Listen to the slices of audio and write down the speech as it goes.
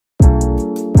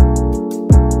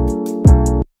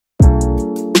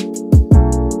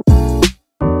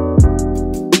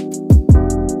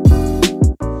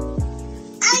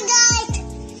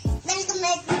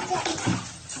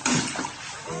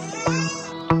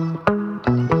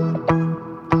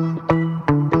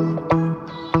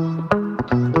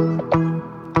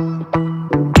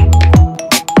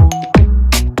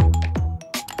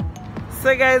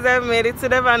made it to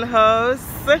Devon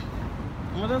house.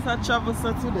 We just a travel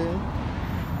so today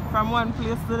from one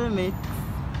place to the next.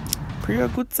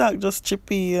 Pretty good talk, just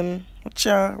chippy and watch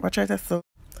it so.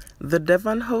 The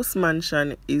Devon House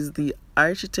Mansion is the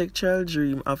architectural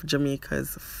dream of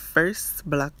Jamaica's first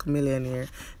black millionaire,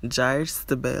 George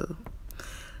Stibel.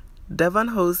 Devon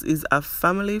House is a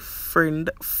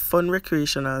family-friend, fun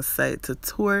recreational site to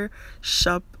tour,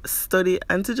 shop, study,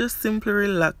 and to just simply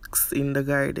relax in the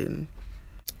garden.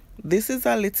 This is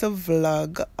a little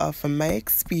vlog of my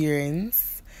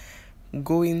experience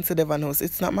going to Devon House.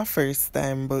 It's not my first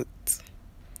time, but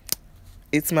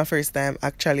it's my first time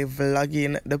actually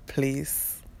vlogging the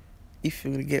place, if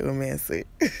you get what I say.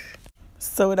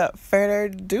 So without further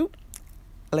ado,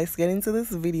 let's get into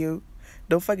this video.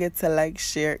 Don't forget to like,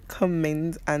 share,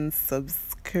 comment, and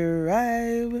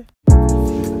subscribe.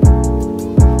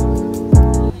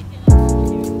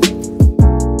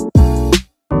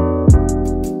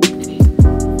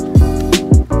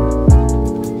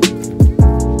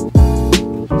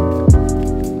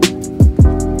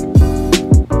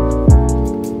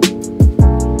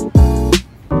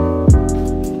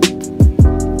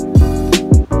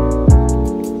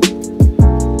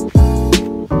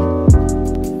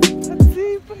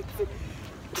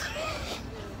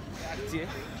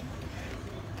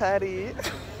 Patty.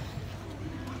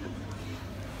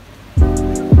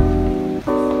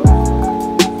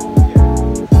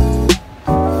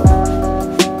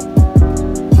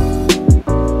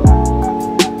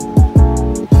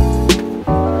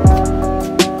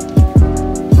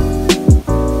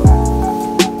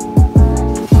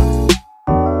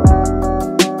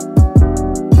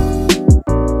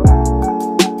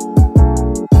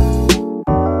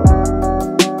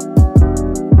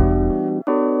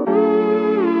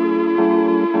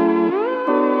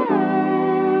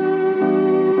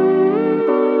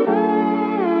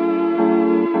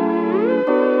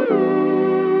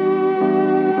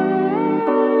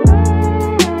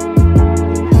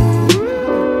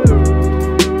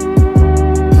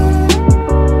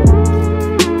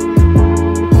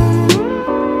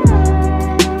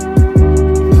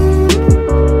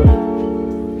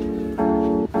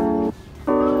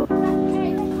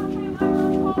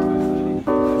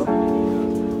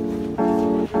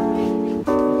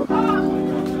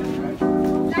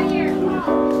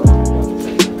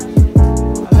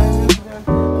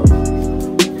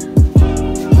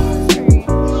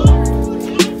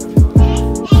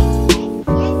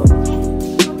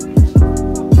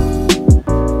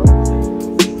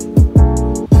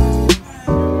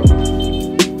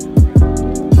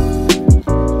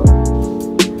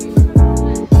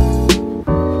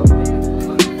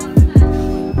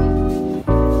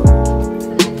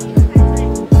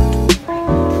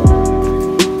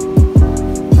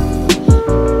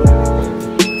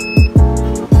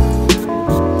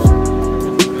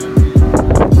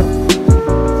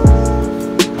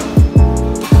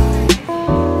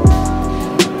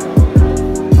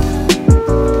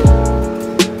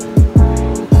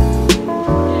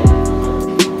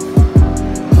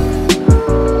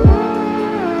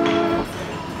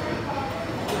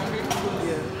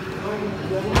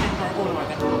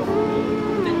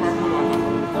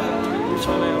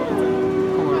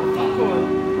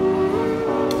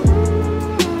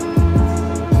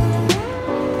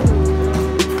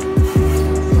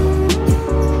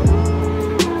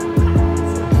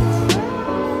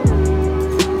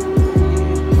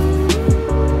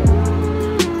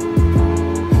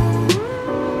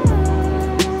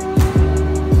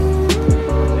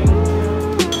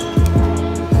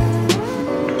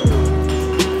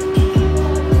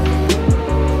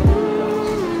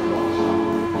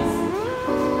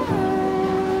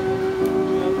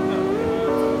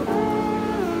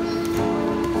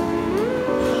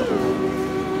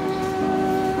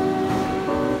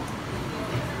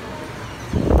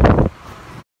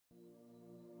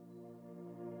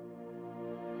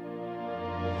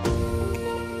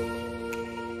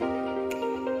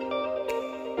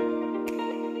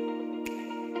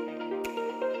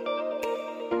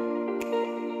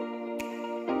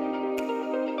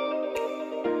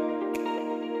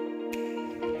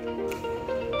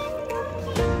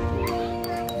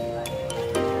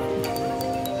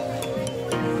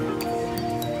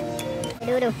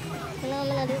 Dulu.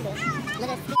 Mana dulu?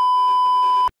 Mana?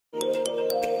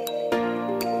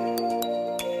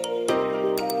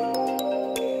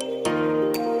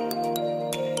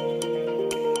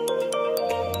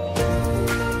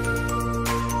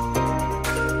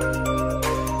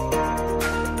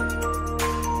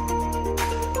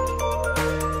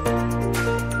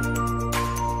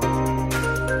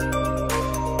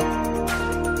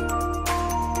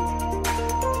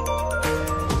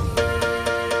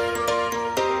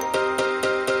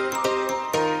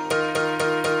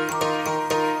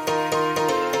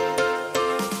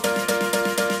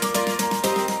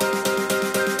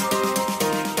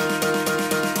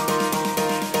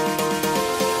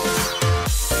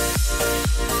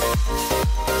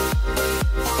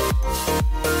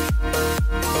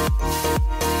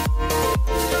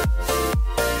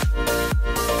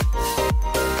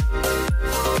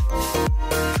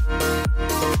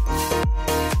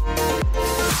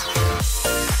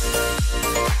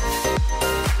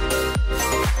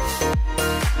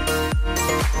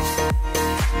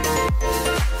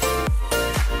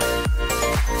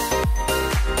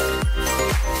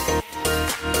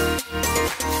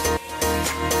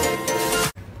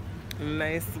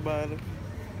 Nice bud.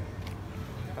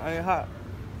 Are you hot?